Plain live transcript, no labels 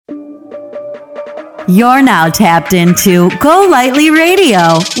You're now tapped into Go Lightly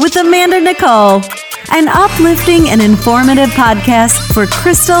Radio with Amanda Nicole, an uplifting and informative podcast for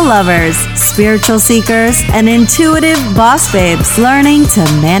crystal lovers, spiritual seekers, and intuitive boss babes learning to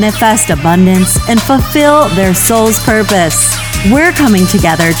manifest abundance and fulfill their soul's purpose. We're coming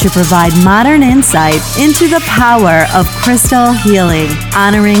together to provide modern insight into the power of crystal healing,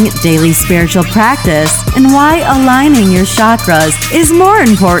 honoring daily spiritual practice, and why aligning your chakras is more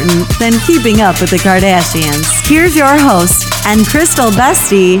important than keeping up with the Kardashians. Here's your host and crystal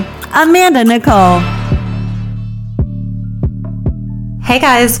bestie, Amanda Nicole. Hey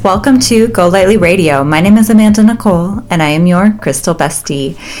guys, welcome to Go Lightly Radio. My name is Amanda Nicole, and I am your crystal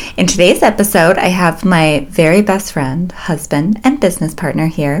bestie. In today's episode, I have my very best friend, husband, and business partner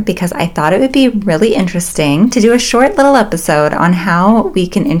here because I thought it would be really interesting to do a short little episode on how we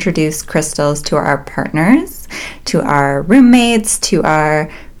can introduce crystals to our partners, to our roommates, to our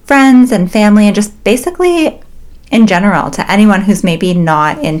friends and family, and just basically in general, to anyone who's maybe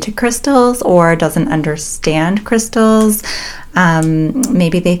not into crystals or doesn't understand crystals.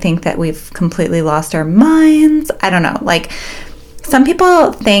 Maybe they think that we've completely lost our minds. I don't know. Like, some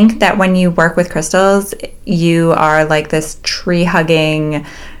people think that when you work with crystals, you are like this tree-hugging,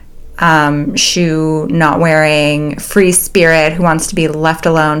 shoe not wearing, free spirit who wants to be left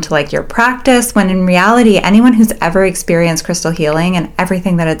alone to like your practice, when in reality, anyone who's ever experienced crystal healing and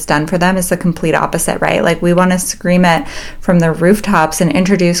everything that it's done for them is the complete opposite, right? Like, we want to scream it from the rooftops and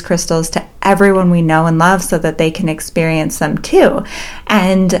introduce crystals to everyone we know and love so that they can experience them too.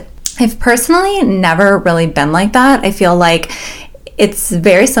 And I've personally never really been like that. I feel like it's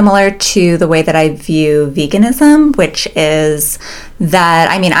very similar to the way that I view veganism, which is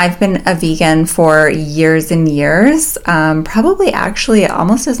that, I mean, I've been a vegan for years and years, probably actually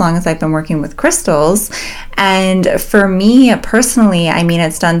almost as long as I've been working with crystals. And for me personally, I mean,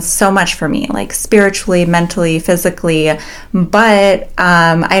 it's done so much for me, like spiritually, mentally, physically, but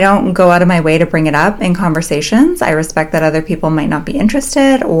I don't go out of my way to bring it up in conversations. I respect that other people might not be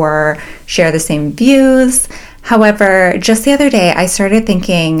interested or share the same views. However, just the other day, I started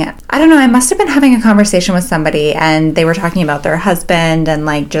thinking, I don't know, I must have been having a conversation with somebody and they were talking about their husband and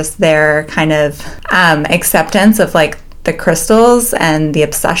like just their kind of acceptance of like the crystals and the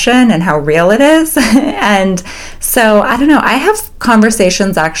obsession and how real it is. And so, I don't know, I have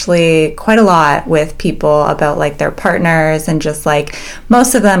conversations actually quite a lot with people about like their partners, and just like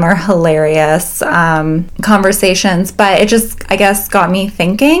most of them are hilarious conversations, but it just, I guess, got me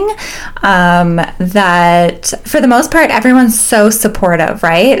thinking that for the most part, everyone's so supportive,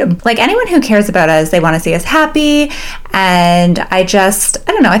 right? Like, anyone who cares about us, they want to see us happy. And I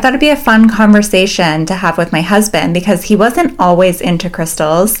don't know, I thought it'd be a fun conversation to have with my husband because he wasn't always into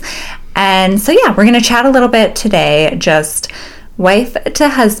crystals. And so, yeah, we're going to chat a little bit today, just wife to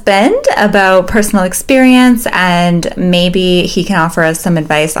husband, about personal experience, and maybe he can offer us some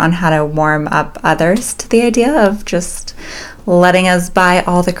advice on how to warm up others to the idea of just letting us buy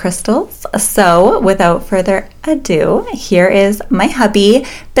all the crystals. So without further ado, here is my hubby,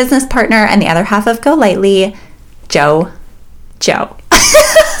 business partner, and the other half of Go Lightly, Joe.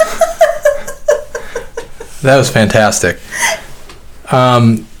 That was fantastic.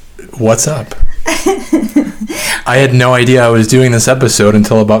 What's up? I had no idea I was doing this episode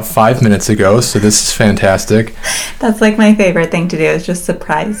until about 5 minutes ago, so this is fantastic. That's like my favorite thing to do, is just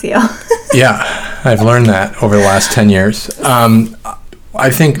surprise you. Yeah, I've learned that over the last 10 years. I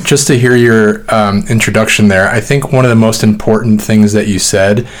think just to hear your introduction there, I think one of the most important things that you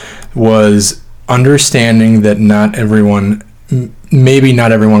said was understanding that maybe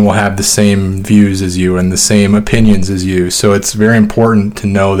not everyone will have the same views as you and the same opinions as you. So it's very important to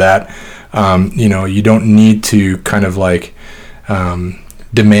know that, you don't need to kind of like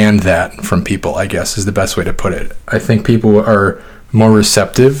demand that from people, I guess is the best way to put it. I think people are more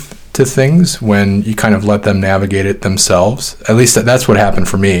receptive to things when you kind of let them navigate it themselves. At least that's what happened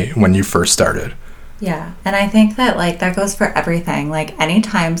for me when you first started. Yeah, and I think that like that goes for everything. Like,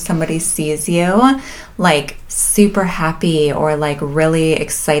 anytime somebody sees you like super happy or like really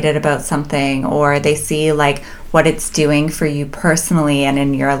excited about something, or they see like what it's doing for you personally and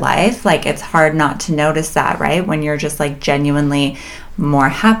in your life, like, it's hard not to notice that, right? When you're just like genuinely more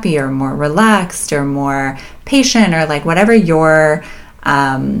happy or more relaxed or more patient, or like whatever your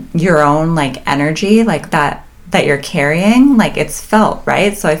own like energy like that you're carrying, like, it's felt,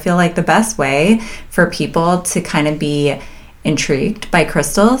 right? So I feel like the best way for people to kind of be intrigued by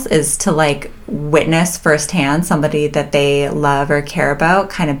crystals is to like witness firsthand somebody that they love or care about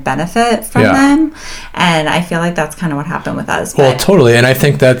kind of benefit from them. And I feel like that's kind of what happened with us. Well, totally. And I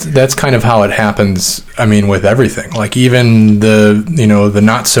think that's kind of how it happens. I mean, with everything, like even the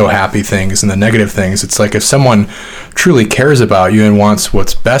not so happy things and the negative things, it's like if someone truly cares about you and wants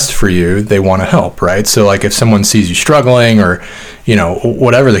what's best for you, they want to help, right? So like if someone sees you struggling or,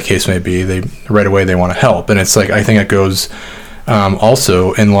 whatever the case may be, they right away, they want to help. And it's like, I think it goes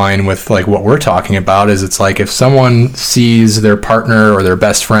also in line with like what we're talking about is it's like if someone sees their partner or their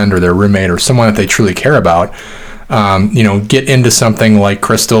best friend or their roommate or someone that they truly care about, get into something like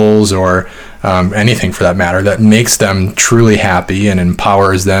crystals or anything for that matter that makes them truly happy and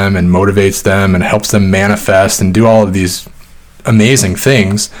empowers them and motivates them and helps them manifest and do all of these amazing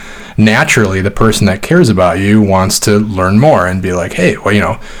things. Naturally, the person that cares about you wants to learn more and be like, hey,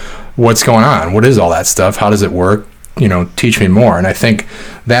 well, what's going on? What is all that stuff? How does it work? Teach me more. And I think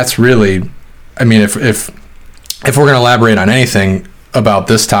that's really, I mean, if we're going to elaborate on anything about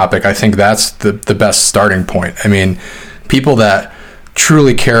this topic, I think that's the best starting point. I mean, people that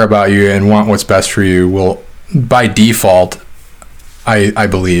truly care about you and want what's best for you will, by default, I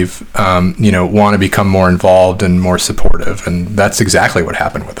believe, want to become more involved and more supportive. And that's exactly what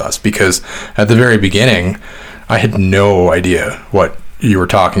happened with us, because at the very beginning, I had no idea what you were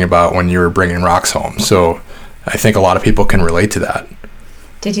talking about when you were bringing rocks home. So I think a lot of people can relate to that.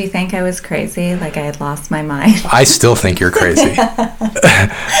 Did you think I was crazy? Like I had lost my mind? I still think you're crazy.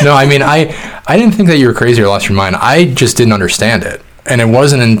 No, I mean, I didn't think that you were crazy or lost your mind. I just didn't understand it. And it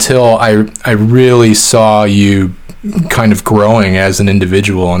wasn't until I really saw you kind of growing as an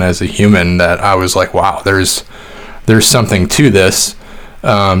individual and as a human that I was like, wow, there's something to this.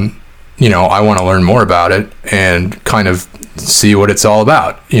 I want to learn more about it and kind of see what it's all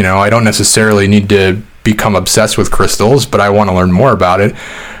about. I don't necessarily need to become obsessed with crystals, but I want to learn more about it.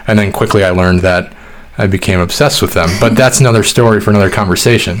 And then quickly I learned that I became obsessed with them. But that's another story for another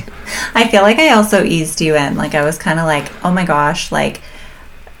conversation. I feel like I also eased you in. Like I was kind of like, oh my gosh, like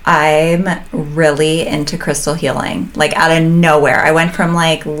I'm really into crystal healing. Like out of nowhere. I went from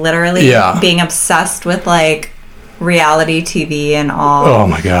like literally being obsessed with like reality TV and all. Oh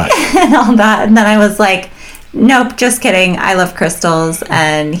my gosh. And all that. And then I was like, nope, just kidding. I love crystals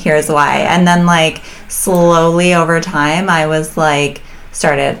and here's why. And then like slowly over time, I was like,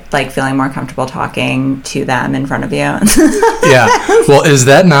 started like feeling more comfortable talking to them in front of you. Yeah. Well, is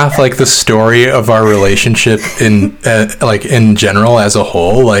that not like the story of our relationship in like in general as a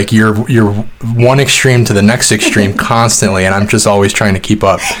whole? Like you're one extreme to the next extreme constantly, and I'm just always trying to keep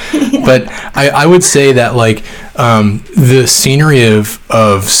up. Yeah. But I would say that like the scenery of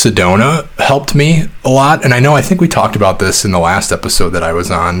Sedona helped me a lot. And I think we talked about this in the last episode that I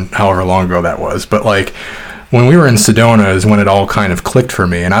was on, however long ago that was. But like when we were in Sedona is when it all kind of clicked for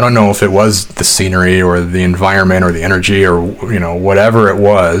me. And I don't know if it was the scenery or the environment or the energy or, whatever it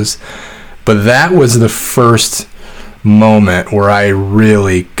was. But that was the first moment where I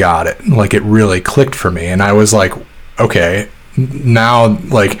really got it. Like it really clicked for me. And I was like, okay, now,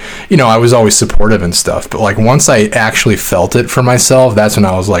 like, I was always supportive and stuff. But like once I actually felt it for myself, that's when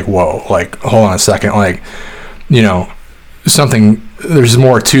I was like, whoa, like, hold on a second. Like, there's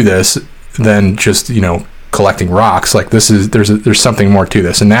more to this than just, collecting rocks. Like there's something more to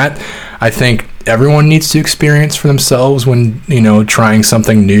this, and that I think everyone needs to experience for themselves when trying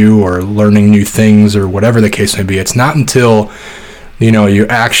something new or learning new things or whatever the case may be. It's not until you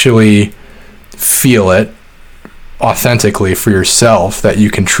actually feel it authentically for yourself that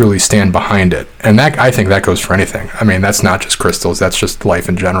you can truly stand behind it. And that, I think that goes for anything. I mean, that's not just crystals, that's just life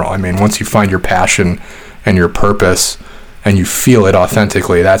in general. I mean, once you find your passion and your purpose and you feel it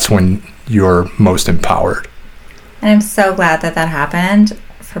authentically, that's when you're most empowered. And I'm so glad that happened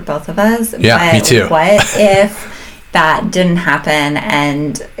for both of us. Yeah, but me too. What if that didn't happen?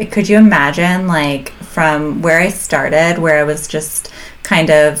 And could you imagine, like, from where I started, where I was just kind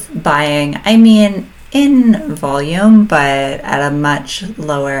of buying, I mean, in volume, but at a much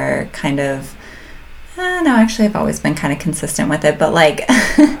lower kind of, no, actually I've always been kind of consistent with it, but like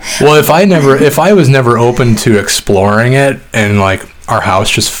well, if I was never open to exploring it, and like our house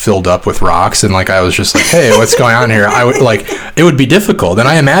just filled up with rocks, and like I was just like, hey, what's going on here, I would like, it would be difficult. And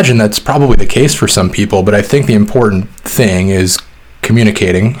I imagine that's probably the case for some people, but I think the important thing is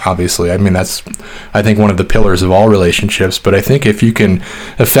communicating. Obviously, I mean, that's, I think, one of the pillars of all relationships. But I think if you can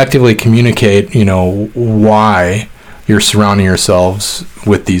effectively communicate, why you're surrounding yourselves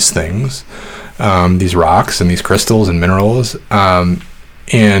with these things, these rocks and these crystals and minerals,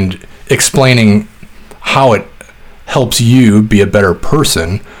 and explaining how it helps you be a better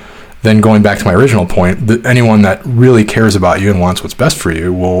person, then going back to my original point, anyone that really cares about you and wants what's best for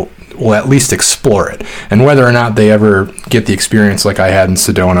you will will at least explore it. And whether or not they ever get the experience like I had in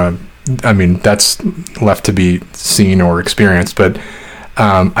Sedona, I mean, that's left to be seen or experienced. But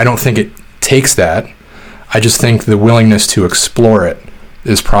I don't think it takes that. I just think the willingness to explore it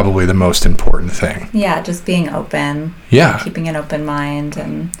is probably the most important thing. Yeah, just being open. Yeah. Keeping an open mind.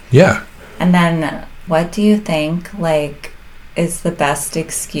 And then what do you think, like, is the best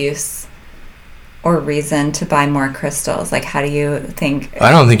excuse or reason to buy more crystals? Like, how do you think?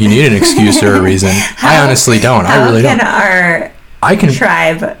 I don't think you need an excuse or a reason. I honestly don't. I really don't. How can our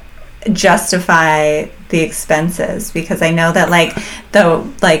tribe justify the expenses? Because I know that, like,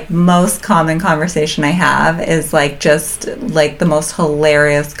 the most common conversation I have is like just like the most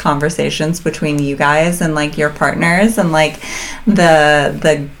hilarious conversations between you guys and like your partners, and like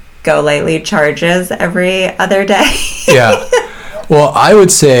the Go Lightly charges every other day. Yeah. Well, I would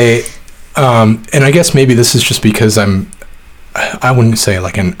say, and I guess maybe this is just because I wouldn't say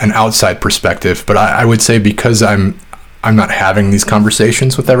like an outside perspective, but I would say because I'm not having these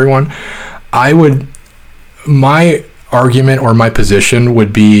conversations with everyone, my argument or my position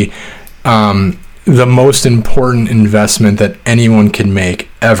would be the most important investment that anyone can make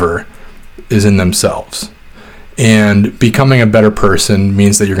ever is in themselves. And becoming a better person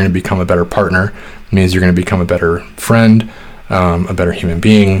means that you're going to become a better partner, means you're going to become a better friend, a better human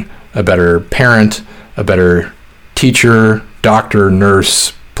being, a better parent, a better teacher, doctor,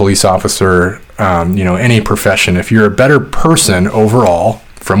 nurse, police officer, any profession. If you're a better person overall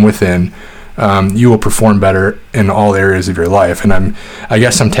from within, you will perform better in all areas of your life. And I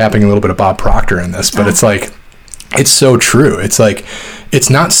guess I'm tapping a little bit of Bob Proctor in this, but it's like, it's so true. It's like, it's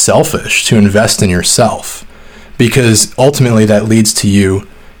not selfish to invest in yourself, because ultimately that leads to you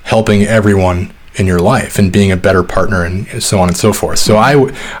helping everyone in your life and being a better partner and so on and so forth. So I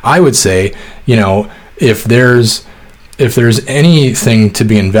would say, if there's anything to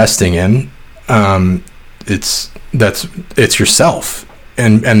be investing in, it's yourself.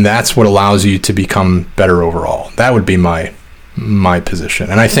 And that's what allows you to become better overall. That would be my position.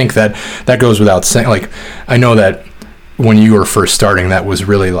 And I think that goes without saying. Like, I know that when you were first starting, that was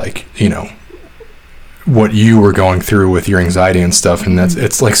really like, what you were going through with your anxiety and stuff. And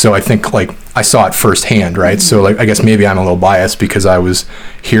it's like, so I think like I saw it firsthand, right? Mm-hmm. So like, I guess maybe I'm a little biased because I was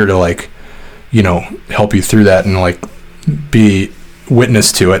here to like, help you through that and like be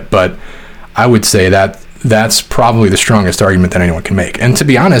witness to it. But I would say that that's probably the strongest argument that anyone can make. And to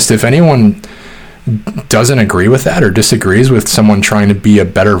be honest, if anyone doesn't agree with that or disagrees with someone trying to be a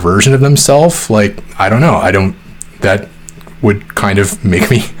better version of themselves, like, I don't know. That would kind of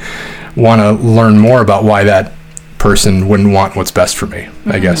make me want to learn more about why that person wouldn't want what's best for me,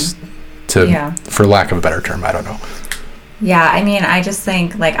 I guess, for lack of a better term. I don't know. Yeah, I mean, I just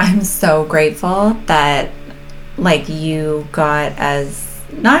think, like, I'm so grateful that, like, you got as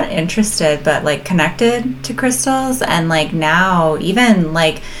not interested, but, like, connected to crystals. And, like, now, even,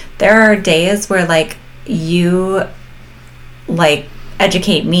 like, there are days where, like, you, like,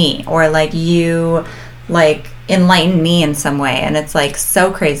 educate me or, like, you, like, enlighten me in some way, and it's like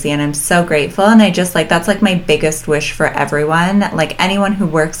so crazy, and I'm so grateful. And I just like, that's like my biggest wish for everyone, like anyone who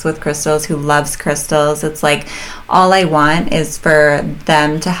works with crystals, who loves crystals. It's like all I want is for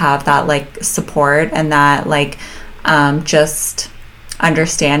them to have that like support and that like just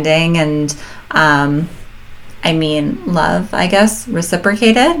understanding and I mean love, I guess,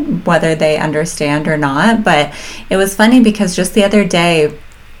 reciprocated, whether they understand or not. But it was funny because just the other day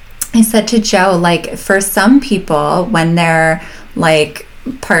I said to Joe, like, for some people, when their, like,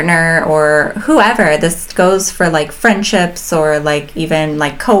 partner or whoever, this goes for, like, friendships or, like, even,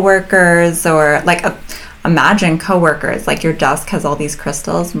 like, coworkers or, like, imagine coworkers, like, your desk has all these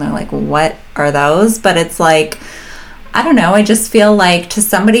crystals, and they're like, what are those? But it's like, I don't know, I just feel like to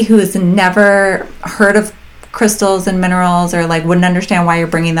somebody who has never heard of crystals and minerals, or like wouldn't understand why you're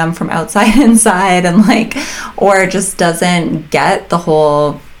bringing them from outside inside, and like, or just doesn't get the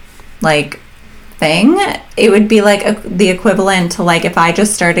whole like thing, it would be like the equivalent to like if I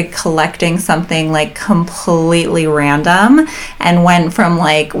just started collecting something like completely random and went from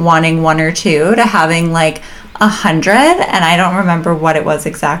like wanting one or two to having like 100, and I don't remember what it was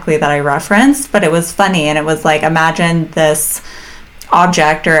exactly that I referenced, but it was funny. And it was like, imagine this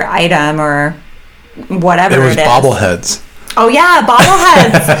object or item or whatever it is. It was bobbleheads. Oh yeah,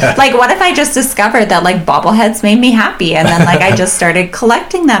 bobbleheads. Like, what if I just discovered that like bobbleheads made me happy, and then like I just started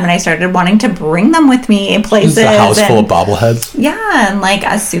collecting them, and I started wanting to bring them with me in places. Just a house full of bobbleheads. Yeah, and like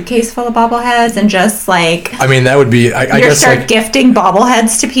a suitcase full of bobbleheads, and just like, I mean, that would be. I guess start like gifting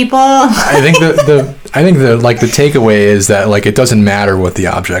bobbleheads to people. I think I think the takeaway is that like it doesn't matter what the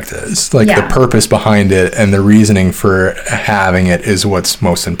object is. Like the purpose behind it and the reasoning for having it is what's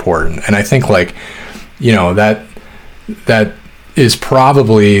most important. And I think like, you know, that is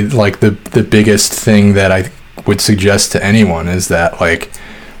probably like the biggest thing that I would suggest to anyone is that like,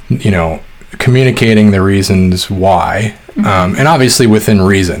 you know, communicating the reasons why, and obviously within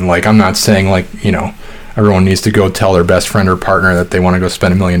reason. Like I'm not saying like, you know, everyone needs to go tell their best friend or partner that they want to go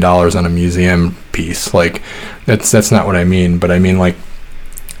spend $1 million on a museum piece. Like that's not what I mean. But I mean like,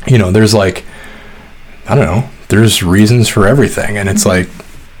 you know, there's like, I don't know, there's reasons for everything, and it's like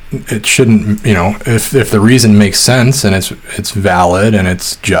it shouldn't, you know, if the reason makes sense and it's valid and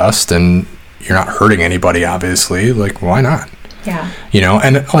it's just and you're not hurting anybody, obviously, like why not? Yeah. You know,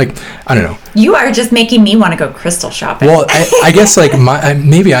 and like, I don't know. You are just making me want to go crystal shopping. Well, I guess like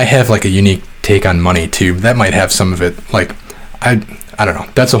maybe I have like a unique take on money too. That might have some of it. Like, I don't know.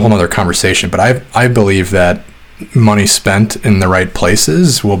 That's a whole other conversation. But I believe that money spent in the right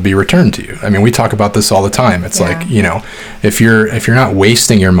places will be returned to you. I mean, we talk about this all the time. It's like, you know, if you're not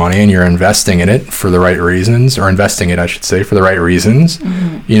wasting your money and you're investing in it for the right reasons, or investing it, I should say, for the right reasons,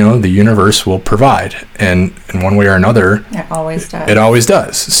 you know, the universe will provide. And in one way or another, it always does. It always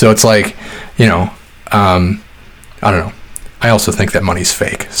does. So it's like, you know, I don't know. I also think that money's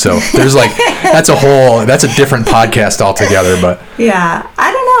fake. So there's like, that's a different podcast altogether. But yeah,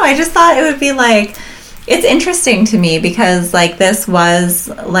 I don't know. I just thought it would be like, it's interesting to me because like this was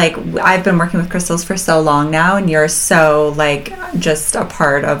like, I've been working with crystals for so long now, and you're so like just a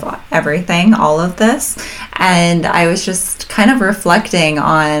part of everything, all of this. And I was just kind of reflecting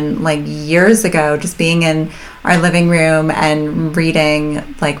on like years ago, just being in our living room and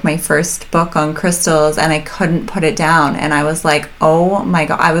reading like my first book on crystals, and I couldn't put it down. And I was like, oh my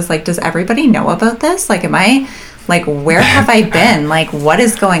God. I was like, does everybody know about this? Like, am I like, where have I been? Like, what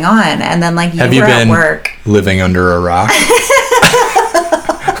is going on? And then like, have you been at work living under a rock?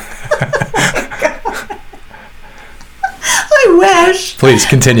 I wish. Please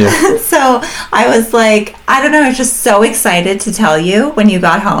continue. So I was like, I don't know, I was just so excited to tell you when you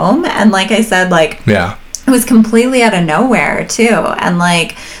got home. And like I said, like, yeah, it was completely out of nowhere too. And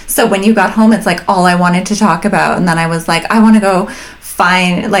like, so when you got home, it's like all I wanted to talk about. And then I was like, I want to go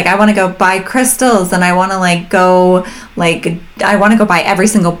buy crystals, and I want to I want to go buy every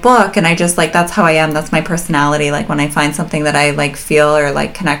single book. And I just like, that's how I am. That's my personality. Like when I find something that I like feel or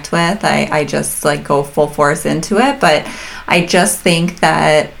like connect with, I just like go full force into it. But I just think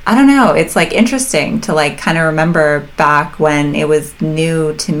that, I don't know, it's like interesting to like kind of remember back when it was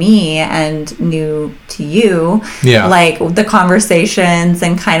new to me and new to you. Yeah. Like the conversations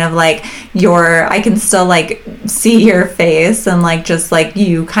and kind of like I can still like see your face and like just like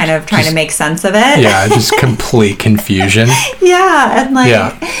you kind of trying to make sense of it. Yeah, just complete confusion. Yeah, and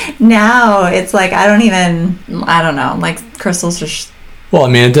like now it's like I don't know, like crystals just. Well, I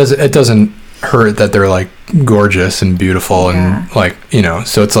mean, it doesn't hurt that they're like gorgeous and beautiful and like, you know,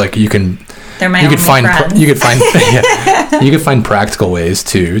 so it's like you can find practical ways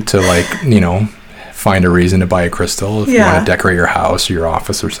to like, you know, find a reason to buy a crystal if you want to decorate your house or your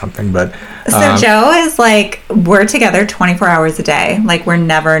office or something. But so Joe is like, we're together 24 hours a day, like we're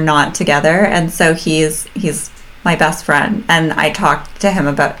never not together, and so he's my best friend, and I talk to him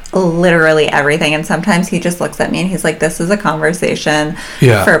about literally everything, and sometimes he just looks at me and he's like, this is a conversation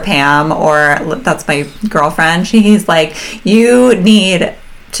for Pam, or that's my girlfriend. He's like, you need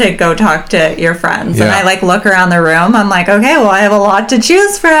to go talk to your friends. And I like look around the room, I'm like, okay, well, I have a lot to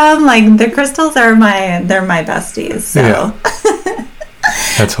choose from. Like the crystals are they're my besties, so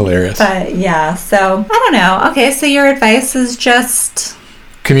that's hilarious. But yeah, so I don't know. Okay, so your advice is just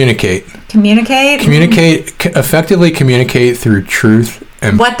communicate effectively, communicate through truth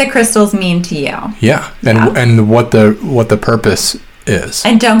and what the crystals mean to you. And what the purpose is.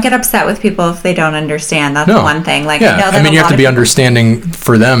 And don't get upset with people if they don't understand. That's one thing. Like, I mean, you have to be understanding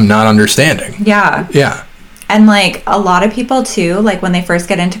for them not understanding. Yeah. And like a lot of people too, like when they first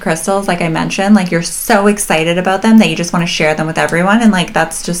get into crystals, like I mentioned, like you're so excited about them that you just want to share them with everyone, and like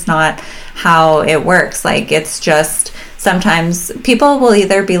that's just not how it works. Like it's just sometimes people will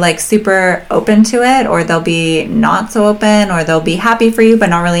either be like super open to it, or they'll be not so open, or they'll be happy for you but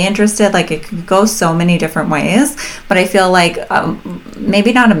not really interested. Like it could go so many different ways. But I feel like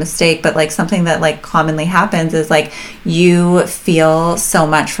maybe not a mistake, but like something that like commonly happens is like you feel so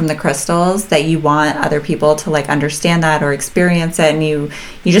much from the crystals that you want other people to like understand that or experience it, and you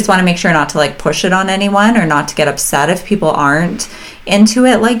just want to make sure not to like push it on anyone or not to get upset if people aren't into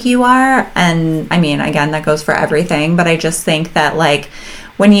it like you are. And I mean, again, that goes for everything, but I just think that like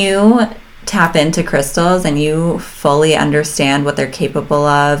when you tap into crystals and you fully understand what they're capable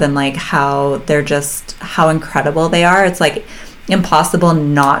of and like how incredible they are, it's like impossible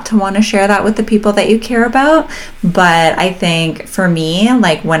not to want to share that with the people that you care about. But I think for me,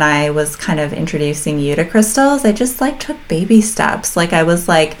 like when I was kind of introducing you to crystals, I just like took baby steps. Like I was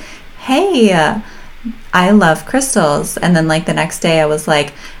like, hey, I love crystals. And then like the next day I was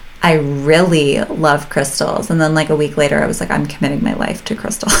like, I really love crystals. And then like a week later I was like, I'm committing my life to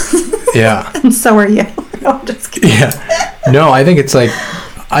crystals. Yeah. And so are you. No, I'm just kidding. Yeah. No, I think it's like,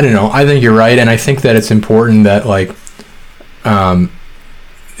 I don't know. I think you're right. And I think that it's important that like,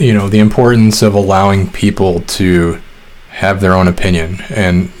 the importance of allowing people to have their own opinion,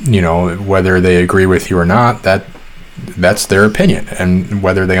 and whether they agree with you or not, that's their opinion, and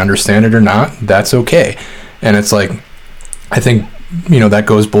whether they understand it or not, that's okay. And it's like, I think that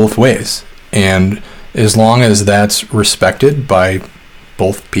goes both ways, and as long as that's respected by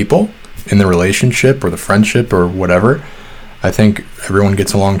both people in the relationship or the friendship or whatever, I think everyone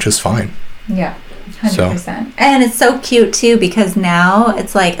gets along just fine. Yeah. 100%. And it's so cute too, because now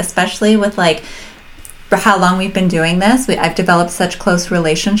it's like, especially with like for how long we've been doing this, I've developed such close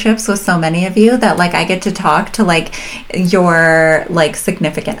relationships with so many of you that like I get to talk to like your like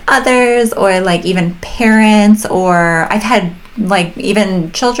significant others or like even parents, or I've had like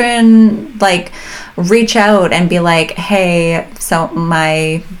even children like reach out and be like, hey, so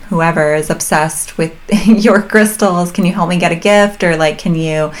my whoever is obsessed with your crystals, can you help me get a gift? Or like, can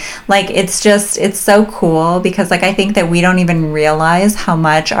you, like, it's so cool, because like I think that we don't even realize how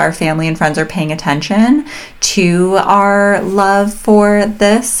much our family and friends are paying attention to our love for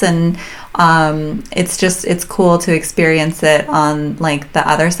this. And it's cool to experience it on like the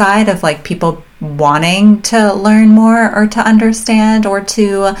other side of like people wanting to learn more or to understand or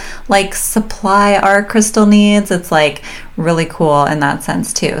to like supply our crystal needs. It's like really cool in that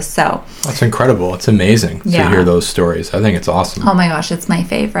sense too. So that's incredible. It's amazing to hear those stories. I think it's awesome. Oh my gosh, it's my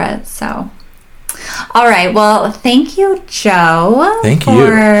favorite. So all right. Well, thank you, Joe. Thank you.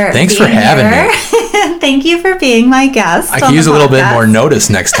 Thanks for having me. Thank you for being my guest. I can use a little bit more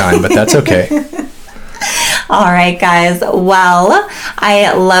notice next time, but that's okay. All right, guys. Well,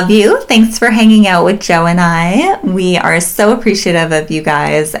 I love you. Thanks for hanging out with Joe and I. We are so appreciative of you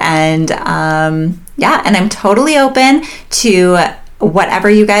guys. And and I'm totally open to whatever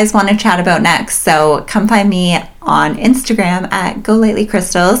you guys want to chat about next. So come find me on Instagram at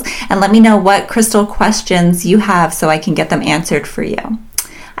GoLightlyCrystals and let me know what crystal questions you have so I can get them answered for you.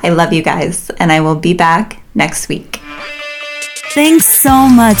 I love you guys, and I will be back next week. Thanks so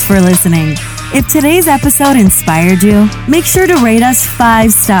much for listening. If today's episode inspired you, make sure to rate us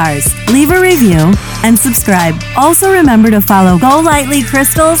 5 stars, leave a review, and subscribe. Also remember to follow Go Lightly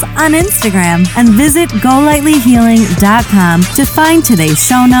Crystals on Instagram and visit GoLightlyHealing.com to find today's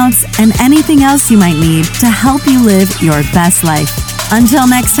show notes and anything else you might need to help you live your best life. Until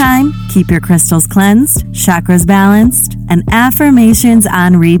next time, keep your crystals cleansed, chakras balanced, and affirmations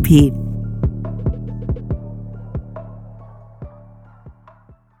on repeat.